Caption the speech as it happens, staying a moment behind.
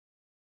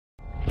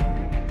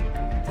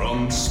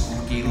From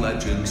spooky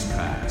legends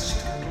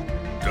past,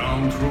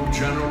 down through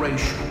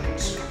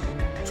generations,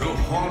 to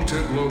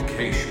haunted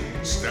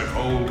locations that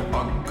hold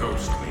a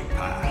ghostly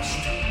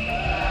past.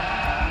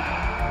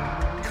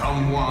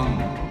 Come one,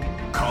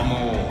 come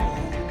all,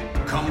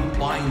 come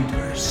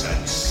finders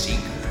and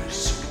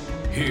seekers.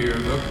 Hear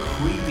the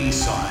creepy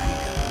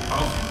side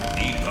of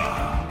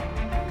NEPA.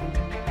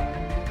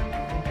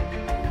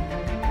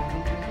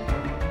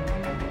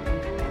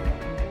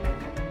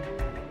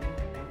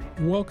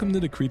 Welcome to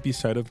the creepy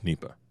side of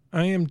NEPA.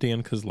 I am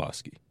Dan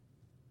Kozlowski.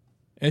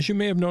 As you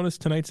may have noticed,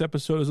 tonight's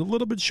episode is a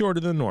little bit shorter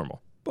than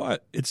normal,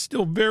 but it's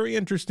still very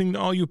interesting to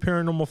all you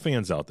paranormal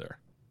fans out there.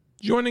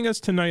 Joining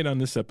us tonight on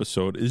this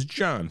episode is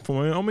John from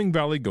Wyoming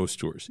Valley Ghost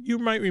Tours. You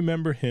might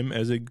remember him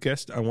as a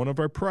guest on one of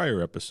our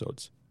prior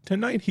episodes.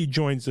 Tonight he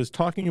joins us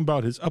talking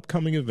about his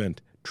upcoming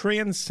event,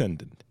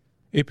 Transcendent,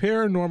 a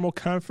paranormal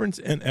conference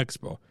and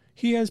expo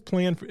he has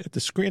planned at the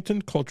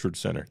Scranton Cultural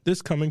Center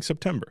this coming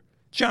September.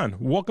 John,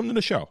 welcome to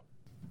the show.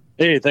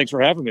 Hey, thanks for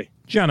having me.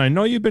 John, I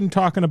know you've been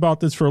talking about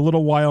this for a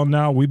little while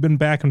now. We've been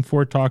back and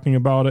forth talking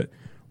about it.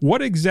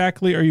 What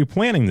exactly are you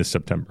planning this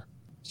September?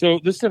 So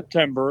this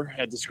September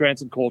at the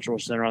Scranton Cultural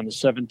Center on the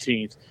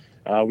 17th,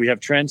 we have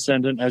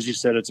Transcendent. As you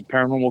said, it's a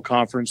paranormal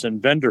conference and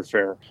vendor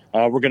fair.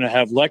 We're going to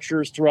have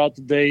lectures throughout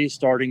the day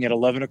starting at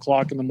 11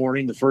 o'clock in the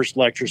morning, the first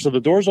lecture. So the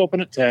doors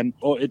open at 10.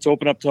 It's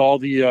open up to all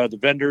the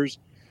vendors,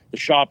 the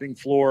shopping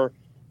floor,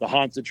 the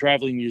Haunted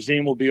Traveling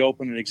Museum will be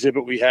open, an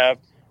exhibit we have.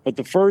 But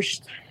the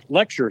first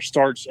lecture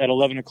starts at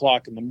 11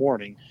 o'clock in the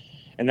morning,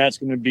 and that's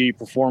going to be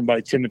performed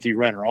by Timothy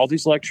Renner. All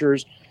these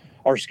lectures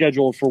are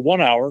scheduled for 1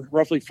 hour,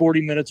 roughly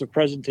 40 minutes of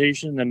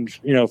presentation, and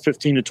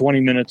 15 to 20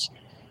 minutes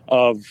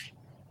of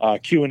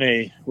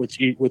Q&A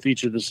with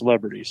each of the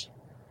celebrities.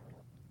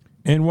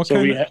 And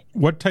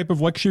what type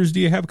of lectures do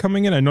you have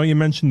coming in? I know you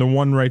mentioned the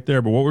one right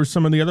there, but what were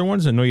some of the other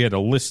ones? I know you had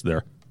a list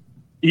there.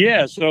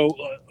 Yeah, so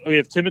we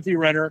have Timothy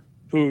Renner,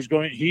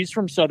 he's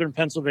from southern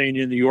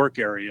Pennsylvania, New York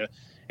area.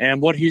 And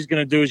what he's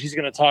going to do is he's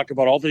going to talk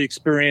about all the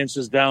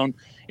experiences down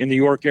in the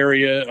York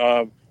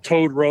area,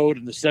 Toad Road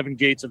and the Seven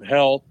Gates of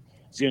Hell.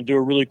 He's going to do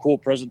a really cool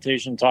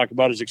presentation, talk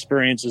about his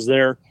experiences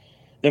there.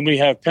 Then we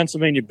have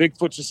Pennsylvania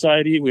Bigfoot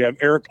Society. We have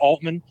Eric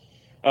Altman,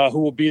 who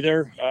will be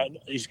there.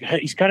 He's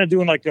kind of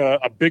doing like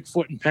a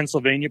Bigfoot in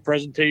Pennsylvania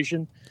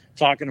presentation,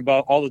 talking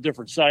about all the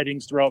different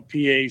sightings throughout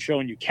PA,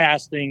 showing you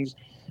castings,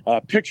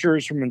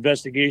 pictures from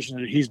investigations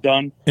that he's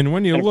done. And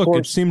when you look,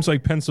 it seems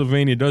like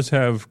Pennsylvania does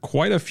have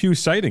quite a few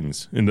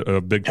sightings in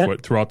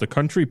Bigfoot throughout the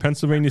country.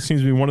 Pennsylvania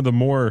seems to be one of the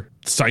more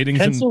sightings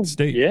in the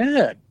state.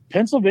 Yeah,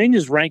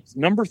 Pennsylvania's ranked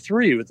number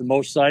 3 with the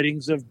most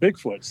sightings of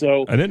Bigfoot.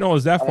 So I didn't know it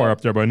was that far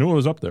up there, but I knew it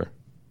was up there.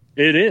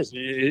 It is.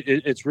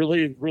 It's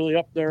really, really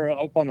up there,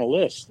 up on the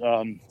list,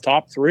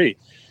 top 3.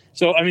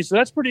 So, so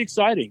that's pretty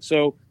exciting.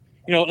 So,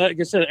 like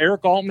I said,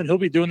 Eric Altman, he'll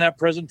be doing that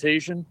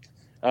presentation.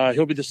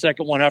 He'll be the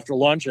second one after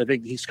lunch. I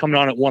think he's coming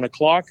on at 1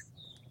 o'clock.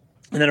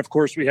 And then, of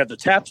course, we have the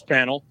TAPS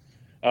panel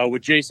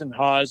with Jason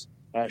Haas,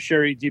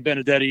 Sherry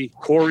DiBenedetti,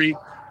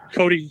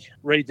 Cody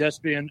Ray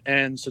Despian,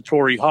 and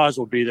Satori Haas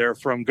will be there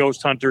from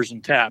Ghost Hunters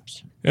and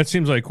TAPS. That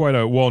seems like quite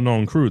a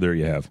well-known crew there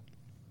you have.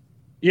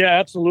 Yeah,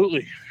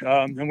 absolutely.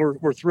 And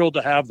we're thrilled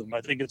to have them.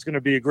 I think it's going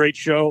to be a great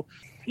show.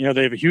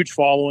 They have a huge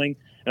following,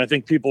 and I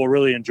think people will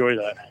really enjoy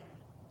that.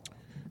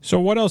 So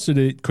what else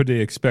could they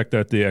expect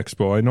at the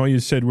expo? I know you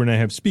said we're going to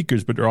have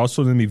speakers, but there are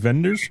also going to be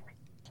vendors?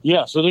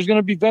 Yeah, so there's going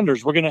to be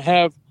vendors. We're going to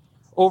have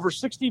over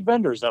 60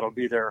 vendors that'll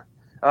be there,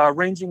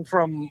 ranging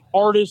from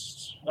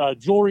artists,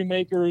 jewelry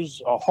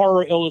makers,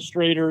 horror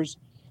illustrators,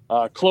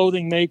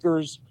 clothing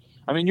makers.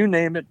 You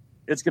name it,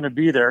 it's going to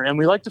be there. And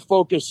we like to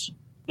focus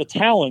the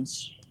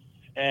talents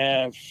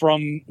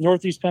from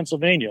Northeast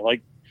Pennsylvania.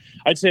 Like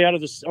I'd say out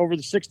of over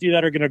the 60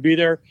 that are going to be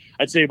there,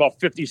 I'd say about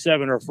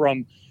 57 are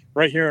from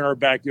right here in our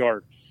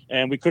backyard.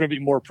 And we couldn't be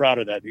more proud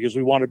of that because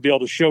we want to be able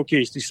to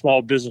showcase these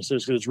small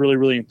businesses because it's really,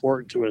 really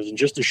important to us. And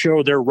just to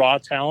show their raw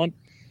talent,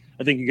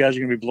 I think you guys are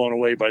going to be blown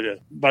away by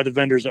the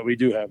vendors that we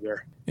do have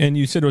there. And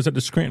you said it was at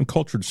the Scranton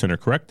Cultural Center,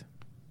 correct?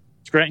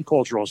 Scranton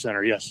Cultural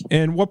Center, yes.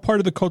 And what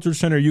part of the Cultural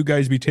Center you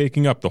guys be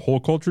taking up? The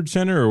whole Cultural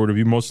Center, or would it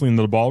be mostly in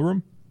the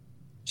ballroom?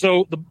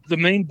 So the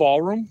main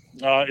ballroom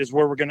is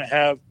where we're going to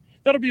have,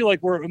 that'll be like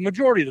where a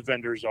majority of the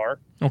vendors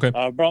are. Okay.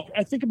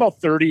 I think about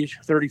 30,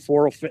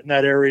 34 will fit in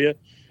that area.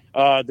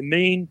 The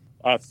main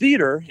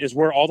theater is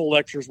where all the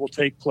lectures will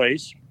take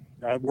place.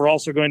 We're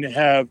also going to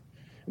have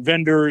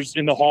vendors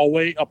in the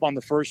hallway up on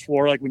the first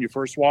floor, like when you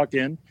first walk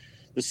in.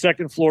 The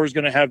second floor is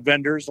going to have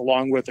vendors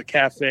along with a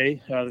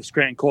cafe. The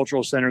Scranton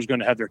Cultural Center is going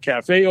to have their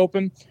cafe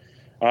open.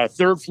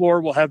 Third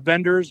floor will have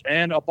vendors,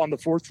 and up on the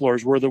fourth floor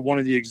is where one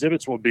of the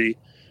exhibits will be,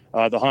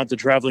 the Haunted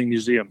Traveling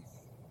Museum.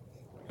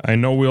 I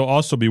know we'll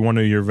also be one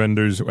of your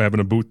vendors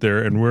having a booth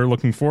there, and we're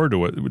looking forward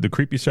to it. The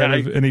creepy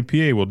side of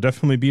NEPA will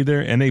definitely be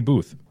there, and a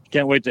booth.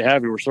 Can't wait to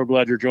have you. We're so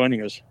glad you're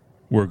joining us.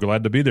 We're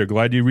glad to be there.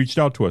 Glad you reached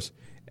out to us.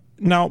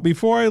 Now,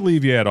 before I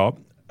leave you at all,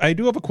 I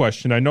do have a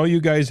question. I know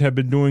you guys have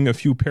been doing a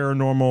few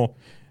paranormal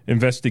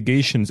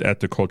investigations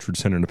at the Cultural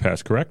Center in the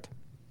past, correct?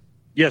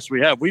 Yes,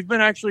 we have. We've been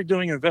actually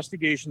doing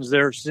investigations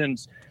there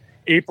since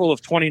April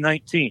of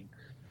 2019.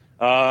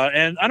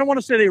 And I don't want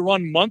to say they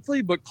run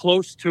monthly, but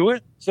close to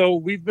it. So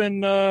we've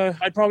been,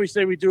 I'd probably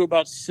say we do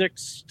about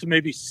 6 to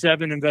maybe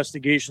 7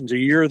 investigations a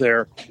year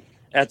there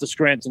at the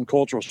Scranton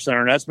Cultural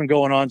Center. And that's been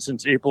going on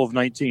since April of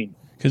 19.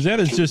 Because that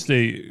is just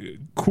a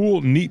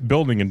cool, neat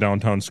building in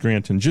downtown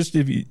Scranton. Just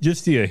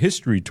the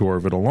history tour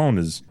of it alone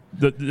is,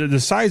 the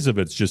size of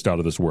it's just out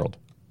of this world.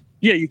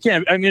 Yeah, you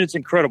can. I mean, it's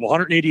incredible.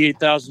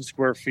 188,000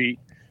 square feet.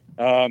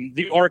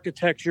 The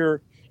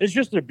architecture is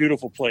just a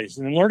beautiful place.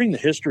 And then learning the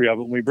history of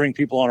it, when we bring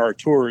people on our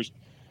tours,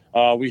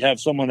 we have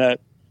someone that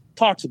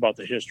talks about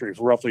the history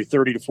for roughly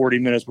 30 to 40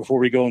 minutes before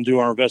we go and do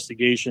our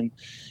investigation.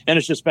 And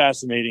it's just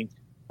fascinating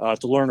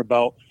to learn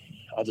about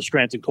the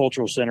Scranton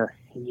Cultural Center.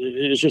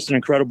 It's just an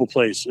incredible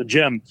place, a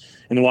gem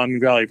in the Wyoming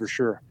Valley for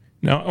sure.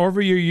 Now,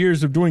 over your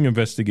years of doing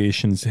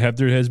investigations,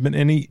 has been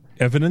any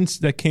evidence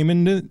that came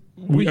into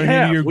any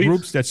of your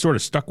groups that sort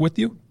of stuck with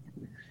you?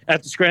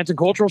 At the Scranton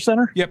Cultural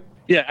Center? Yep.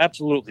 Yeah,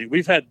 absolutely.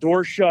 We've had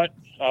doors shut.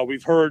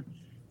 We've heard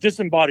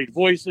disembodied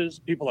voices.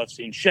 People have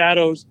seen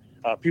shadows.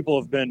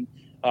 People have been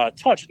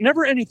touched.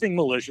 Never anything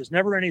malicious,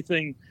 never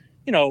anything,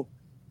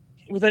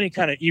 with any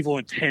kind of evil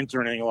intent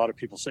or anything. A lot of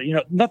people say,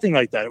 nothing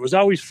like that. It was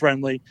always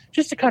friendly,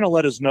 just to kind of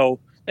let us know,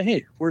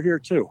 hey, we're here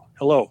too.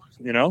 Hello,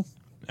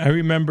 I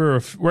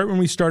remember right when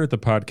we started the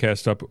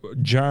podcast up,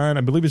 John,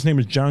 I believe his name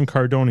is John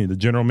Cardoni, the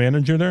general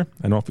manager there.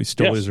 I don't know if he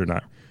still is or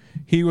not.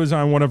 He was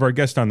on one of our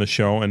guests on the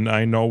show, and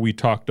I know we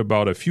talked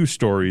about a few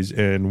stories,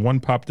 and one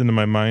popped into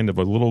my mind of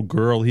a little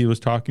girl he was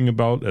talking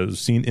about as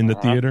seen in the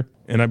theater.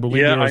 And I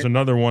believe there was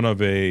another one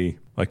of a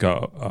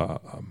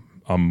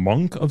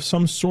monk of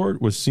some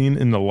sort was seen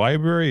in the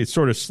library. It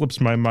sort of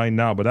slips my mind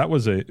now, but that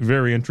was a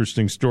very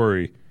interesting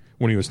story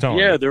when he was telling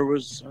it. There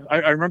was.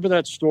 I remember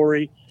that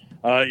story.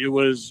 It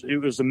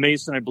was a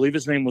Mason. I believe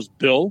his name was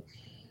Bill.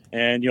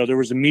 And, there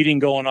was a meeting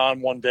going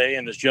on one day,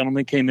 and this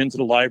gentleman came into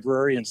the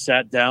library and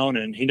sat down,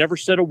 and he never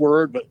said a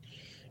word, but,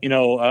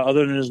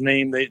 other than his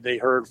name, they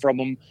heard from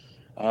him.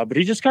 But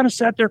he just kind of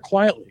sat there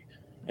quietly.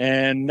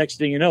 And next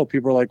thing you know,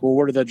 people are like, well,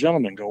 where did that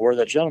gentleman go? Where did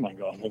that gentleman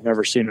go? And they've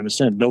never seen him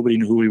since. Nobody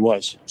knew who he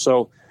was.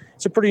 So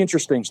it's a pretty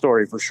interesting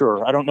story for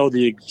sure. I don't know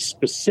the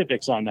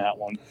specifics on that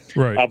one.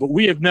 Right. But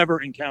we have never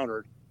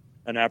encountered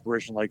an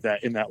apparition like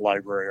that in that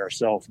library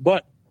ourselves.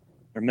 But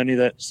there are many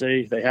that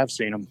say they have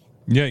seen him.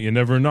 Yeah, you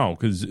never know,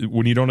 because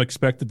when you don't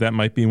expect it, that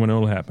might be when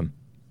it'll happen.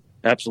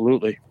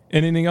 Absolutely.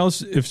 Anything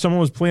else? If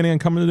someone was planning on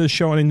coming to this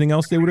show, anything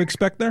else they would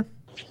expect there?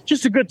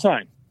 Just a good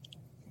time.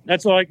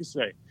 That's all I can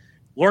say.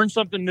 Learn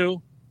something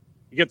new.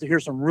 You get to hear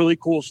some really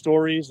cool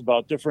stories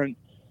about different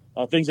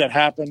things that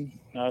happen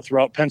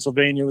throughout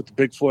Pennsylvania with the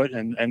Bigfoot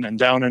and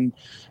down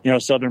in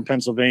southern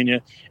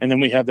Pennsylvania. And then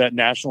we have that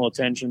national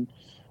attention,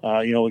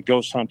 with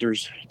ghost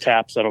hunters,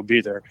 taps that'll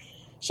be there.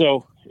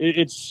 So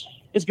it's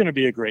going to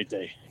be a great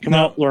day. Come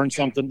out, learn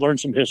something, learn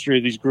some history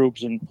of these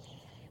groups, and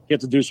get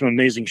to do some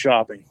amazing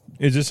shopping.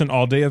 Is this an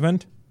all-day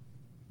event?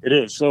 It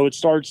is. So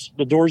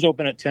the doors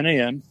open at 10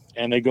 a.m.,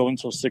 and they go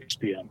until 6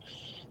 p.m.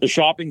 The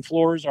shopping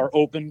floors are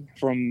open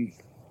from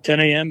 10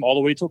 a.m. all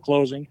the way till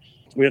closing.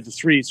 We have the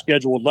 3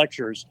 scheduled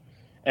lectures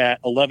at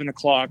 11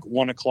 o'clock,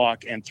 1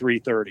 o'clock, and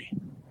 3:30.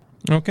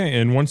 Okay,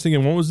 and once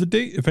again, what was the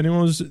date? If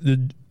anyone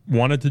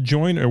wanted to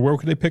join, or where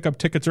could they pick up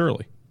tickets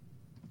early?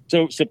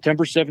 So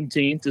September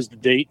 17th is the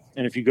date.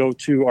 And if you go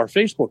to our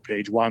Facebook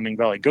page, Wyoming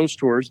Valley Ghost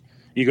Tours,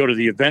 you go to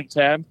the event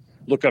tab,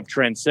 look up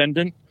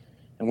Transcendent.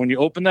 And when you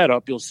open that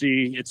up, you'll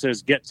see it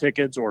says get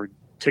tickets or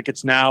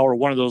tickets now, or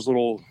one of those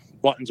little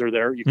buttons are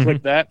there. You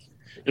click that.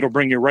 It'll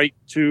bring you right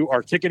to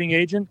our ticketing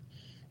agent.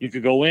 You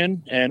could go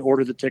in and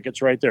order the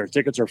tickets right there.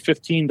 Tickets are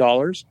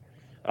 $15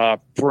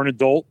 for an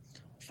adult,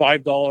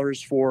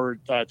 $5 for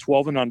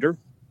 12 and under.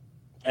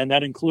 And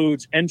that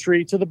includes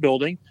entry to the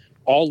building,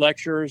 all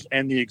lectures,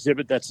 and the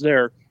exhibit that's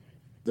there,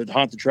 the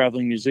Haunted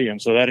Traveling Museum.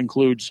 So that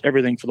includes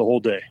everything for the whole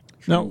day.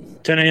 Now,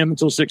 10 a.m.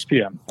 until 6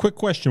 p.m. Quick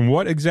question.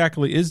 What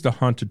exactly is the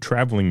Haunted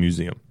Traveling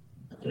Museum?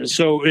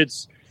 So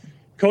it's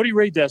Cody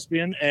Ray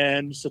Despian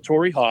and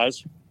Satori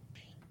Haas.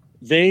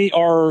 They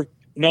are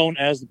known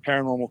as the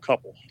Paranormal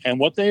Couple. And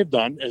what they have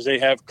done is they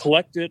have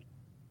collected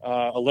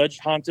alleged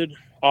haunted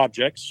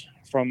objects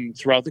from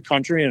throughout the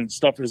country, and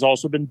stuff has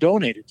also been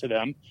donated to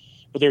them.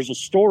 But there's a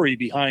story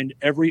behind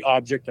every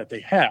object that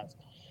they have.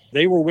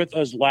 They were with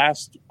us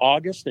last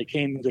August. They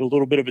came and did a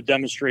little bit of a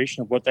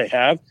demonstration of what they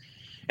have.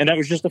 And that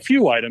was just a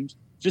few items,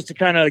 just to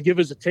kind of give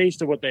us a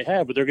taste of what they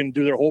have. But they're going to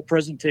do their whole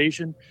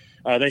presentation.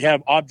 They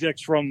have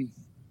objects from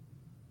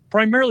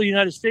primarily the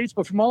United States,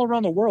 but from all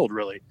around the world,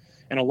 really.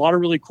 And a lot of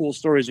really cool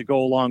stories that go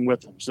along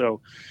with them. So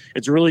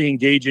it's a really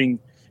engaging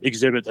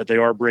exhibit that they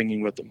are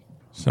bringing with them.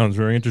 Sounds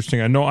very interesting.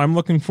 I know I'm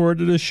looking forward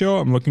to this show.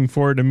 I'm looking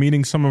forward to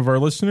meeting some of our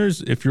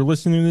listeners. If you're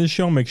listening to this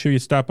show, make sure you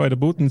stop by the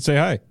booth and say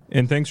hi.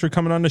 And thanks for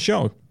coming on the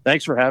show.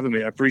 Thanks for having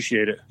me. I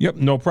appreciate it. Yep,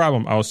 no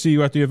problem. I'll see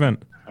you at the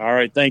event. All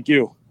right, thank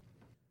you.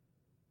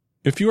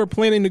 If you are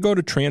planning to go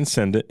to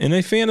Transcendent and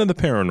a fan of the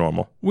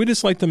paranormal, we'd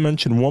just like to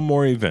mention one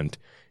more event.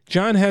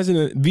 John has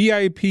a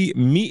VIP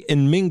meet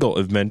and mingle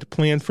event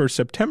planned for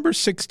September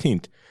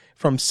 16th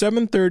from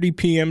 7:30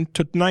 p.m.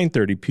 to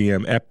 9:30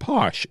 p.m. at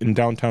Posh in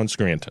downtown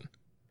Scranton.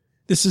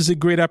 This is a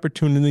great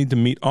opportunity to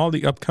meet all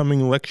the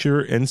upcoming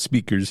lecturer and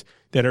speakers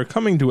that are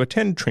coming to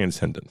attend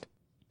Transcendent.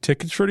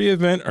 Tickets for the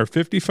event are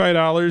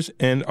 $55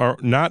 and are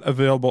not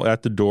available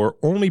at the door,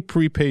 only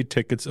prepaid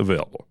tickets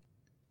available.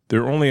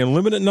 There are only a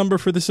limited number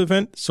for this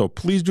event, so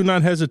please do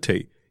not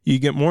hesitate. You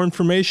can get more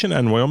information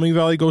on Wyoming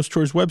Valley Ghost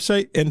Tours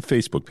website and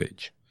Facebook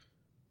page.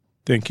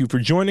 Thank you for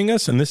joining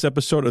us in this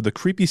episode of The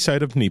Creepy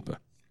Side of NEPA.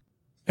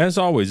 As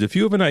always, if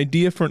you have an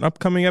idea for an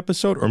upcoming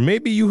episode, or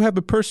maybe you have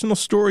a personal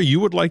story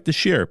you would like to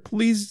share,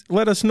 please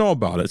let us know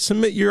about it.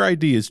 Submit your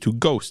ideas to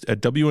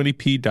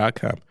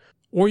ghost@WNEP.com.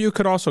 Or you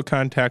could also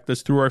contact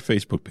us through our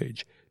Facebook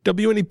page,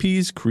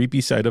 WNEP's Creepy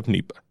Side of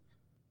NEPA.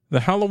 The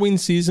Halloween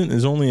season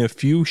is only a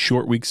few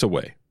short weeks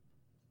away.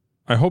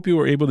 I hope you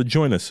are able to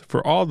join us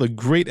for all the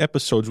great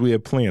episodes we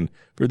have planned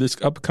for this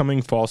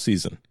upcoming fall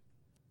season.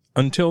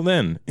 Until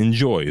then,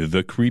 enjoy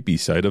the Creepy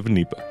Side of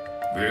NEPA.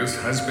 This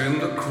has been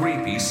the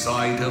Creepy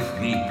Side of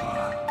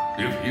NEPA.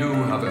 If you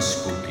have a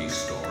spooky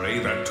story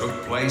that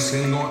took place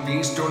in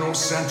northeastern or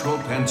central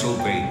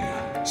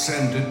Pennsylvania,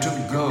 send it to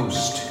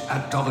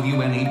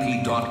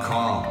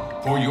ghost@WNEP.com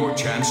for your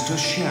chance to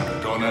share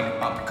it on an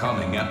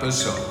upcoming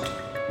episode.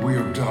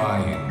 We're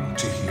dying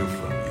to hear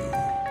from you.